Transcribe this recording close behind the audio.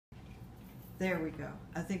There we go.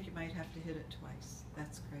 I think you might have to hit it twice.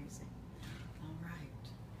 That's crazy. All right.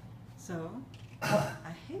 So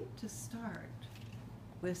I hate to start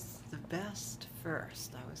with the best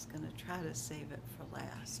first. I was going to try to save it for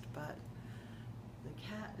last, but the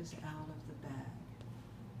cat is out of the bag.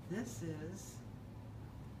 This is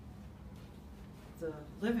the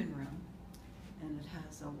living room, and it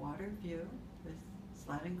has a water view with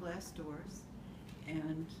sliding glass doors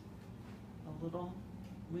and a little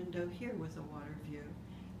window here with a water view.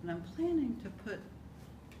 And I'm planning to put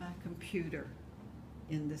my computer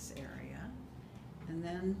in this area, and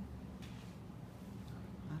then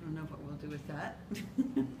I don't know what we'll do with that.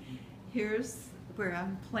 Here's where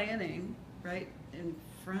I'm planning, right in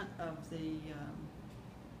front of the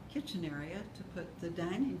kitchen area, to put the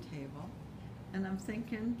dining table. And I'm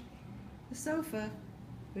thinking the sofa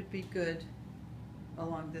would be good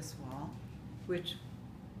along this wall, which,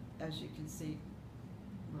 as you can see,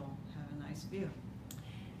 will have a nice view.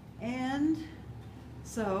 And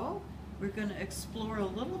so we're going to explore a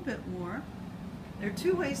little bit more. There are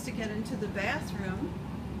two ways to get into the bathroom: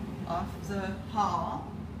 off the hall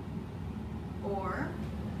or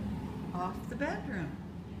off the bedroom.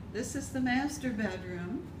 This is the master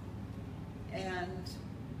bedroom, and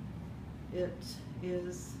it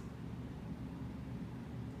is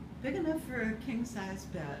big enough for a king-size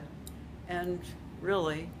bed, and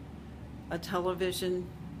really a television,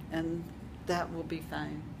 and that will be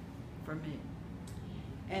fine for me.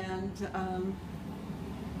 And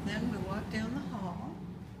then we walk down the hall,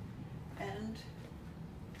 and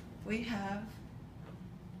we have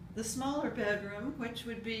the smaller bedroom, which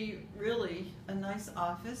would be really a nice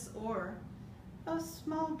office or a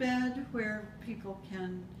small bed where people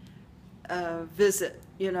can visit,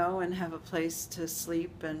 you know, and have a place to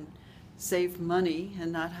sleep and save money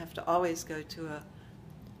and not have to always go to a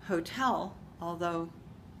hotel, although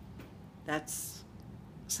that's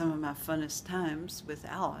some of my funnest times with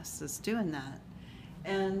Alice, is doing that.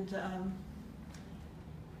 And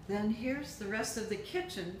then here's the rest of the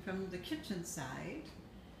kitchen from the kitchen side.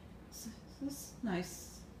 So this is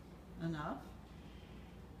nice enough.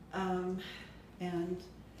 And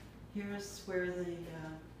here's where the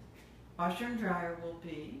washer and dryer will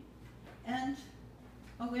be, and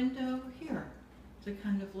a window here to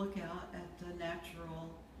kind of look out at the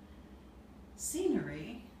natural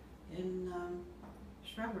scenery in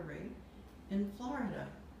shrubbery in Florida.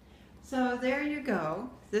 So there you go.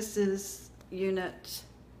 This is unit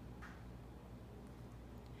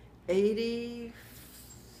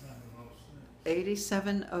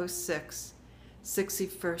 8706,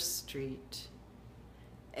 61st Street.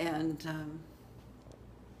 And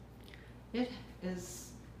it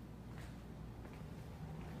is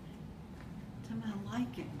to my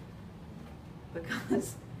liking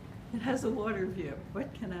because it has a water view.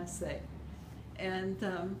 What can I say? And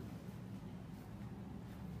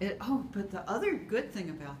but the other good thing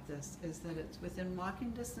about this is that it's within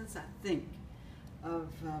walking distance, I think, of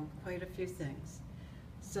quite a few things.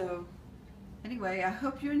 So anyway, I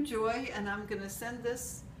hope you enjoy, and I'm going to send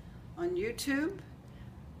this on YouTube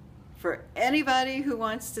for anybody who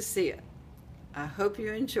wants to see it. I hope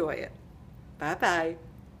you enjoy it. Bye-bye.